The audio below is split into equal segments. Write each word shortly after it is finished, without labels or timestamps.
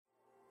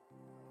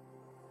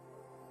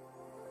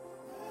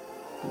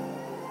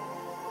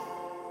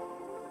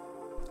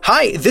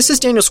Hi, this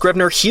is Daniel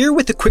Scrivener here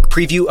with a quick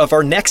preview of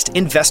our next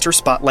Investor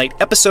Spotlight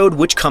episode,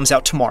 which comes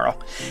out tomorrow.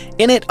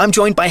 In it, I'm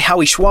joined by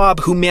Howie Schwab,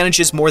 who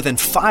manages more than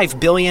 $5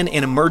 billion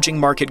in emerging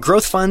market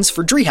growth funds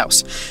for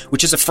Driehaus,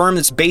 which is a firm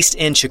that's based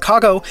in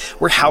Chicago,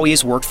 where Howie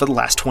has worked for the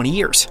last 20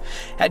 years.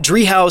 At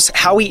Driehaus,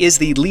 Howie is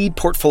the lead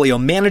portfolio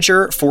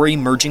manager for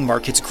emerging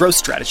markets growth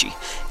strategy,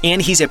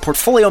 and he's a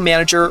portfolio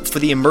manager for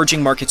the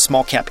emerging markets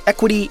small cap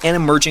equity and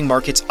emerging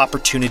markets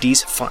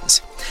opportunities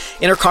funds.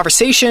 In our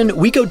conversation,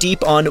 we go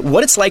deep on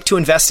what it's like to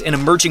invest in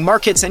emerging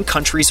markets and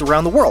countries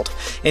around the world,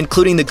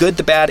 including the good,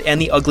 the bad,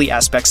 and the ugly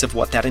aspects of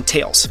what that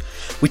entails.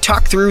 We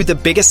talk through the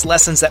biggest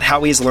lessons that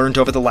Howie has learned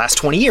over the last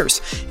 20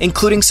 years,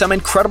 including some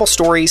incredible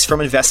stories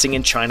from investing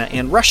in China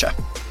and Russia.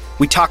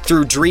 We talk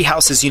through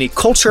Driehaus's unique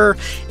culture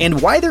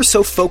and why they're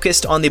so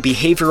focused on the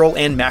behavioral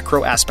and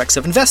macro aspects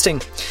of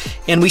investing.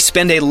 And we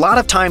spend a lot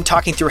of time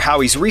talking through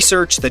Howie's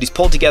research that he's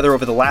pulled together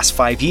over the last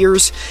 5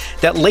 years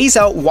that lays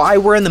out why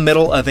we're in the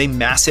middle of a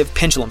massive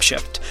pendulum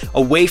shift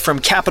away from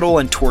capital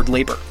and toward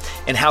labor,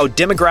 and how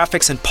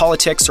demographics and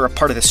politics are a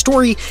part of the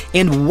story,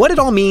 and what it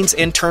all means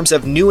in terms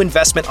of new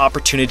investment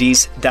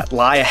opportunities that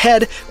lie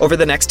ahead over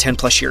the next 10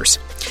 plus years.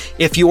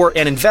 If you're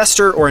an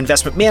investor or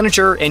investment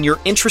manager and you're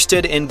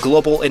interested in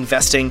global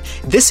investing,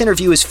 this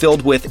interview is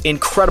filled with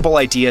incredible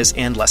ideas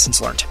and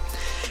lessons learned.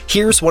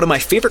 Here's one of my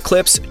favorite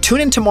clips.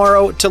 Tune in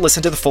tomorrow to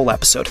listen to the full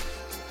episode.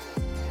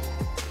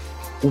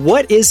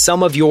 What is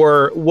some of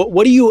your,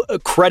 what do you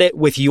credit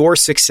with your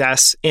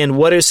success, and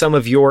what is some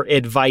of your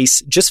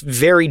advice, just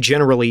very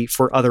generally,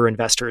 for other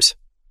investors?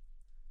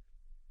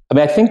 I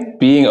mean, I think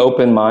being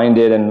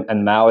open-minded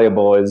and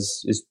malleable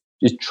is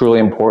truly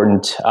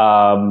important.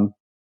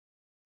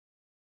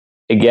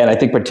 Again, I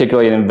think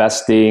particularly in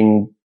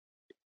investing,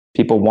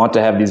 people want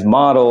to have these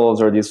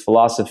models or these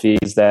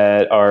philosophies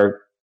that are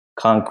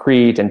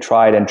concrete and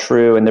tried and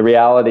true. And the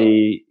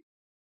reality,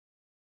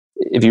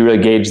 if you really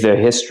gauge the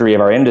history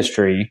of our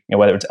industry,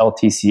 whether it's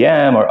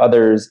LTCM or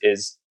others,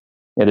 is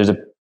there's a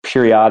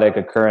periodic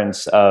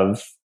occurrence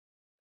of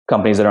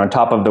companies that are on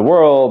top of the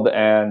world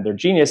and they're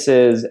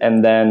geniuses,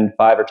 and then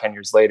 5 or 10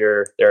 years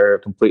later, they're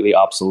completely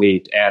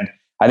obsolete. And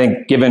I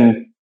think,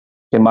 given,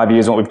 in my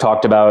views, what we've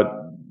talked about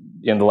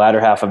in the latter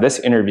half of this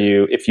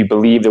interview, if you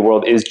believe the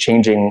world is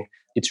changing,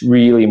 it's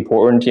really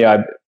important.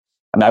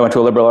 I went to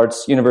a liberal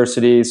arts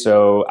university,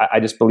 so I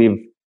just believe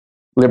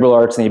liberal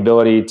arts and the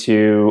ability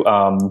to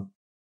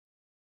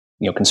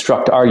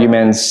construct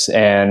arguments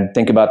and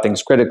think about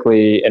things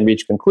critically and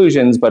reach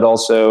conclusions, but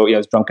also,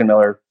 as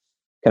Druckenmiller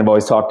kind of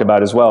always talked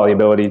about as well, the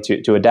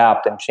ability to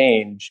adapt and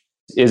change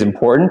is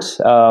important.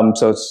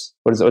 So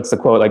what's the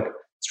quote, like,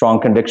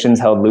 strong convictions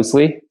held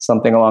loosely,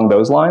 something along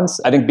those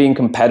lines. I think being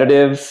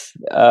competitive,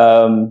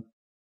 at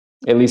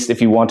least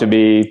if you want to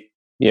be,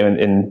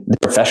 in the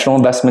professional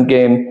investment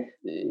game,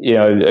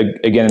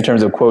 again, in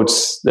terms of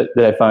quotes that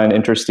I find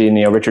interesting,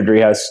 Richard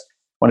Driehaus,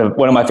 one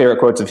of my favorite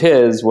quotes of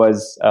his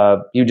was,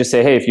 you just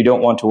say, hey, if you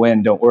don't want to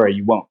win, don't worry,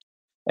 you won't.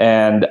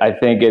 And I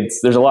think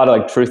there's a lot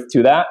of truth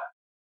to that,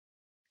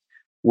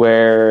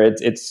 where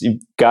it's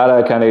you've got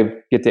to kind of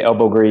get the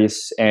elbow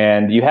grease,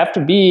 and you have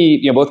to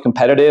be, both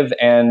competitive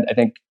and, I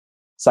think,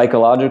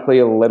 psychologically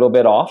a little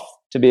bit off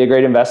to be a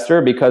great investor,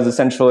 because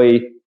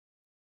essentially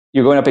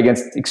you're going up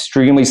against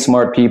extremely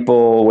smart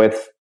people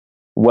with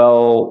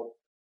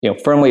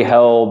firmly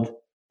held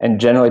and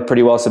generally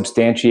pretty well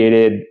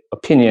substantiated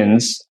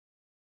opinions.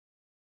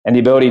 And the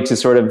ability to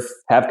sort of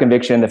have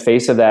conviction in the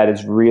face of that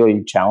is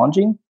really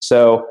challenging.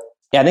 So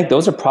yeah, I think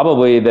those are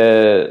probably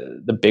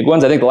the big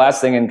ones. I think the last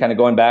thing, and kind of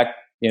going back,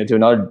 to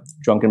another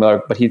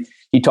Druckenmiller, but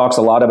he talks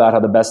a lot about how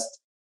the best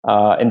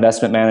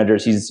investment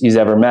managers he's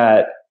ever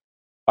met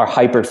are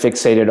hyper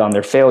fixated on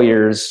their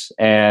failures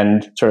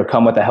and sort of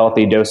come with a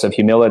healthy dose of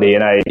humility.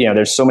 And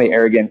there's so many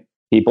arrogant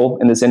people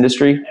in this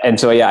industry. And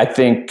so, yeah, I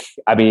think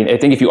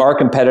if you are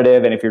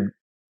competitive, and if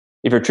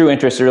your true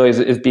interest really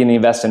is being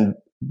the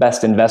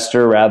best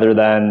investor rather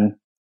than,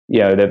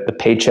 the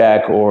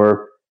paycheck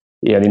or,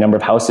 the number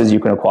of houses you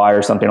can acquire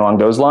or something along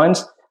those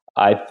lines,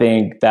 I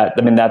think I'd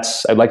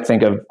like to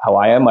think of how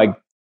I am. Like,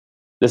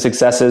 the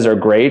successes are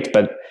great,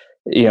 but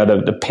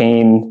the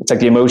pain, it's like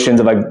the emotions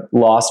of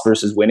loss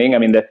versus winning. I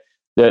mean,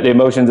 the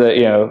emotions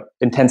that,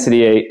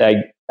 intensity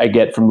I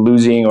get from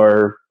losing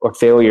or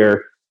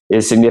failure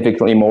is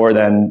significantly more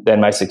than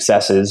my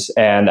successes.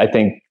 And I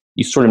think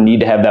you sort of need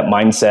to have that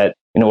mindset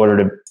in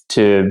order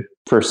to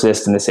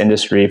persist in this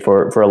industry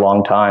for a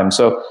long time.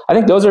 So I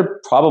think those are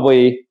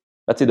probably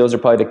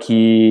the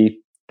key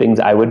things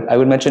I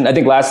would mention. I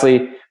think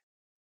lastly,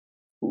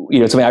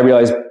 something I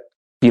realized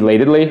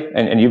belatedly,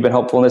 and you've been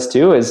helpful in this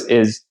too,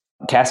 is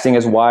casting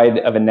as wide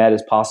of a net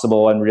as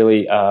possible and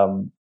really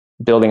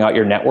building out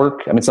your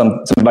network. I mean,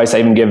 some advice I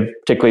even give,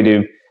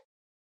 particularly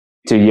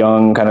to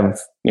young kind of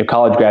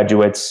college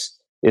graduates,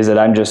 is that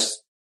I'm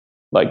just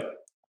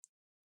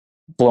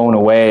blown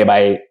away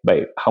by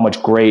how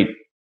much great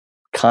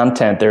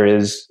content there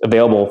is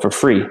available for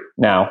free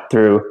now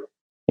through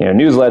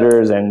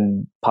newsletters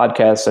and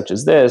podcasts such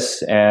as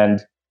this,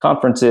 and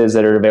conferences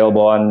that are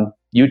available on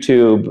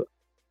YouTube.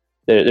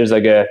 There's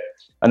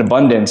an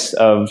abundance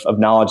of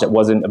knowledge that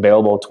wasn't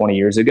available 20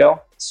 years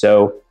ago.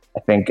 So I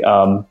think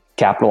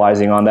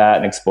capitalizing on that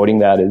and exploiting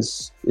that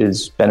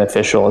is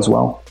beneficial as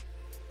well.